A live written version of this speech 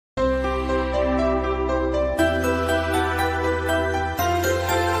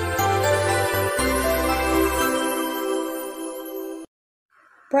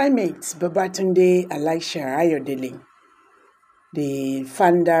Primate Babatunde Elisha Ayodele, the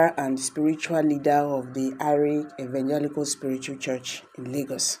founder and spiritual leader of the Ari Evangelical Spiritual Church in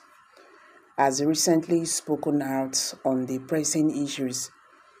Lagos, has recently spoken out on the pressing issues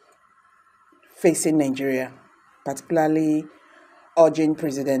facing Nigeria, particularly urging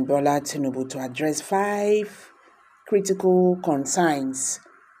President Bola Tinubu to address 5 critical concerns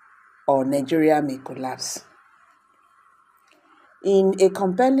or Nigeria may collapse. In a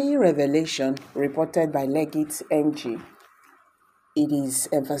compelling revelation reported by Legit NG, it is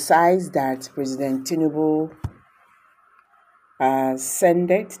emphasized that President Tinubu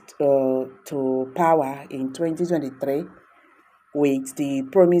ascended to power in 2023 with the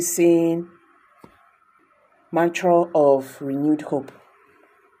promising mantra of renewed hope.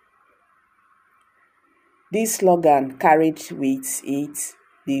 This slogan carried with it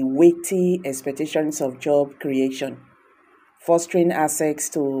the weighty expectations of job creation, fostering access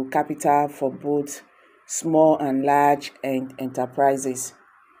to capital for both small and large enterprises,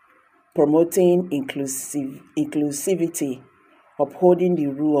 promoting inclusivity, upholding the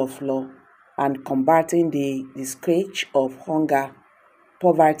rule of law, and combating the scourge of hunger,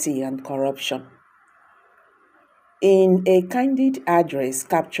 poverty, and corruption. In a candid address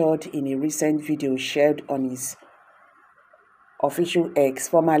captured in a recent video shared on his official X,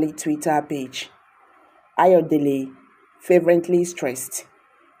 formerly Twitter page, Ayodele fervently stressed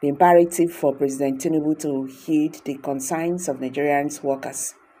the imperative for President Tinubu to heed the concerns of Nigerian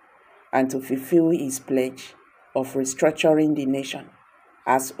workers and to fulfill his pledge of restructuring the nation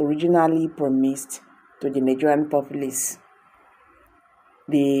as originally promised to the Nigerian populace.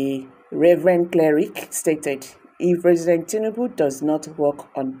 The Reverend Cleric stated, if President Tinubu does not work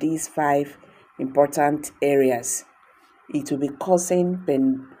on these 5 important areas, it will be causing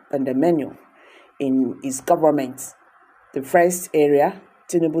pandemonium in his government. The first area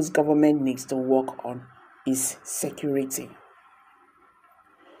Tinubu's government needs to work on is security.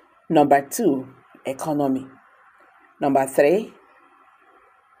 Number 2, economy. Number 3,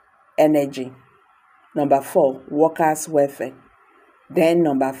 energy. Number 4, workers' welfare. Then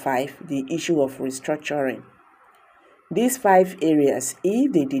number 5, the issue of restructuring. These 5 areas,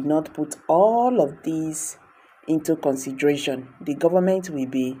 if they did not put all of these into consideration, the government will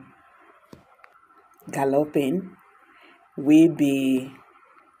be galloping, will be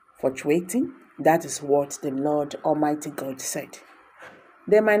fluctuating. That is what the Lord Almighty God said.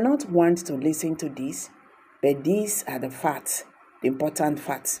 They might not want to listen to this, but these are the facts, the important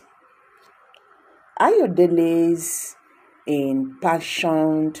facts. Ayodele's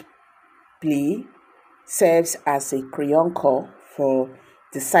impassioned plea serves as a crayon call for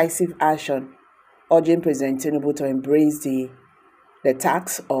decisive action, urging President Tinubu to embrace the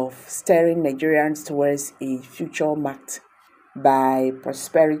task of steering Nigerians towards a future marked by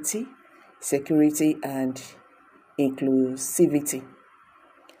prosperity, security, and inclusivity.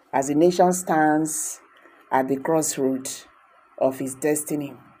 As the nation stands at the crossroads of its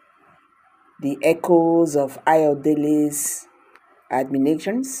destiny, the echoes of Ayodele's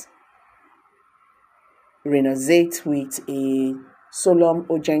admonitions resonate with a solemn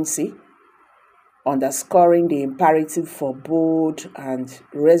urgency, underscoring the imperative for bold and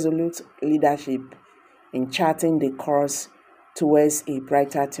resolute leadership in charting the course towards a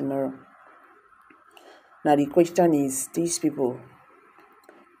brighter tomorrow. Now the question is, these people,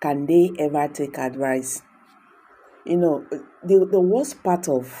 can they ever take advice? You know, the worst part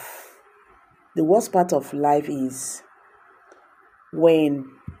of life is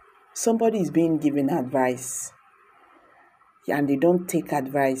when somebody is being given advice and they don't take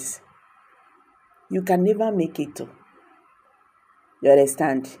advice. You can never make it to. You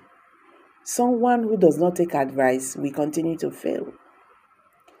understand? Someone who does not take advice will continue to fail.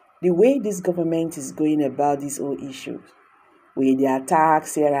 The way this government is going about this whole issue, with the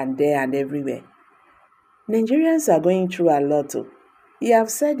attacks here and there and everywhere, Nigerians are going through a lot. He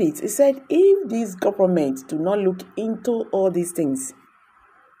have said it. He said, if this government do not look into all these things,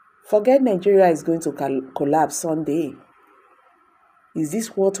 forget Nigeria is going to collapse someday. Is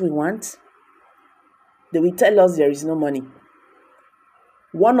this what we want? They will tell us there is no money.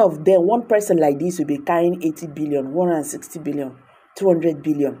 One person like this will be carrying 80 billion, 160 billion, 200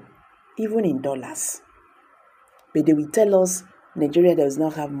 billion, even in dollars. But they will tell us Nigeria does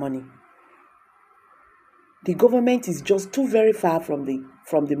not have money. The government is just too very far from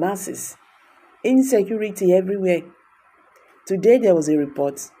the masses. Insecurity everywhere. Today there was a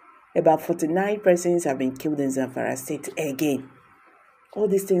report about 49 persons have been killed in Zamfara State again. All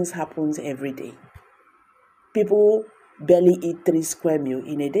these things happen every day. People barely eat 3 square meals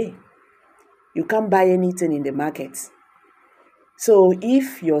in a day. You can't buy anything in the market. So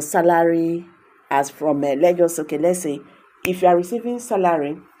if your salary as from let's say if you are receiving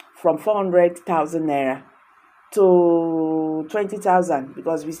salary from 400,000 naira to 20,000,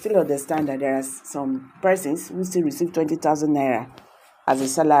 because we still understand that there are some persons who still receive 20,000 naira as a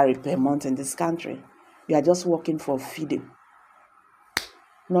salary per month in this country. You are just working for feeding,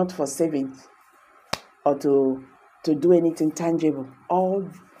 not for savings or to do anything tangible. All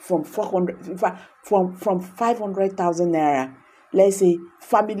from 400, in fact, from 500,000 naira. Let's say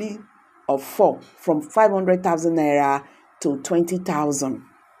family of 4, from 500,000 naira to 20,000.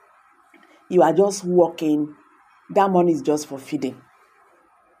 You are just working. That money is just for feeding.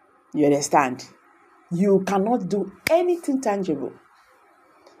 You understand? You cannot do anything tangible.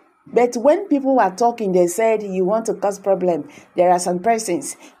 But when people were talking, they said you want to cause problem. There are some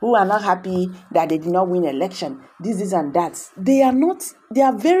persons who are not happy that they did not win election. This and that. They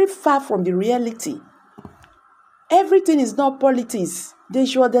are very far from the reality. Everything is not politics. They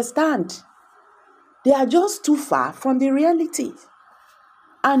should understand. They are just too far from the reality.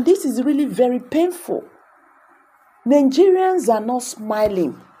 And this is really very painful. Nigerians are not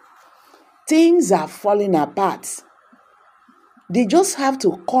smiling. Things are falling apart. They just have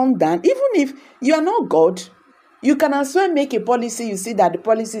to calm down. Even if you are not God, you can as well make a policy. You see that the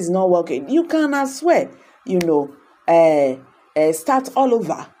policy is not working. You can as well, start all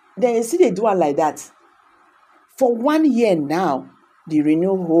over. Then you see they do it like that. For 1 year now, the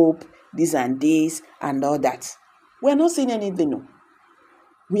renew hope, this and this and all that. We are not seeing anything. No.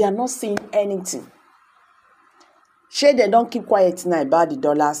 We are not seeing anything. Sure, they don't keep quiet now about the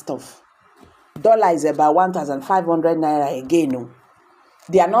dollar stuff. Dollar is about 1,500 naira again. No.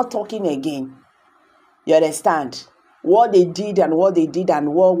 They are not talking again. You understand? What they did and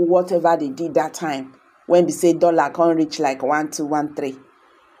whatever they did that time. When they say dollar can't reach like 1,213.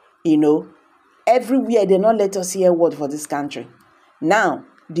 Everywhere they not let us hear word for this country. Now,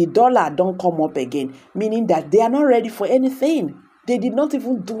 the dollar don't come up again. Meaning that they are not ready for anything. They did not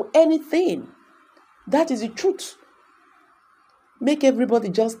even do anything. That is the truth. Make everybody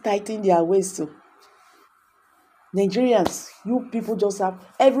just tighten their waist to. Nigerians,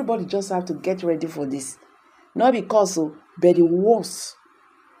 everybody just have to get ready for this. Not because but the worst.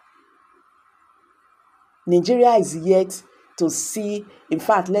 Nigeria is yet to see. In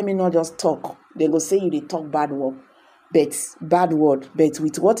fact, let me not just talk. They go say they talk bad word. But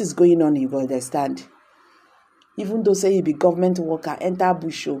with what is going on, you will understand. Even though say you be government worker, enter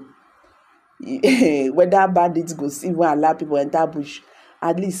bush. Whether bandits go see even allow people enter bush,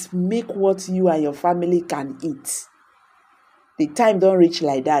 at least make what you and your family can eat. The time don't reach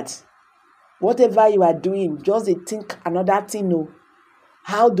like that. Whatever you are doing, just think another thing. No,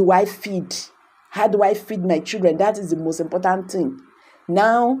 how do I feed? How do I feed my children? That is the most important thing.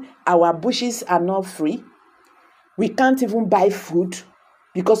 Now our bushes are not free. We can't even buy food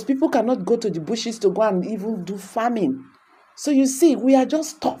because people cannot go to the bushes to go and even do farming. So you see, we are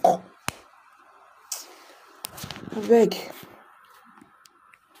just stuck. I beg.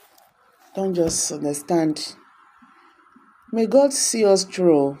 Don't just understand. May God see us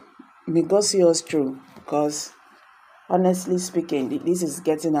through. May God see us through. Because honestly speaking, this is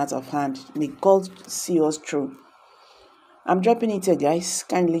getting out of hand. May God see us through. I'm dropping it here, guys.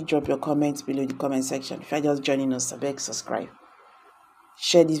 Kindly drop your comments below the comment section. If you're just joining us, I beg subscribe.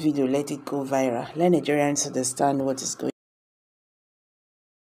 Share this video, let it go viral. Let Nigerians understand what is going on.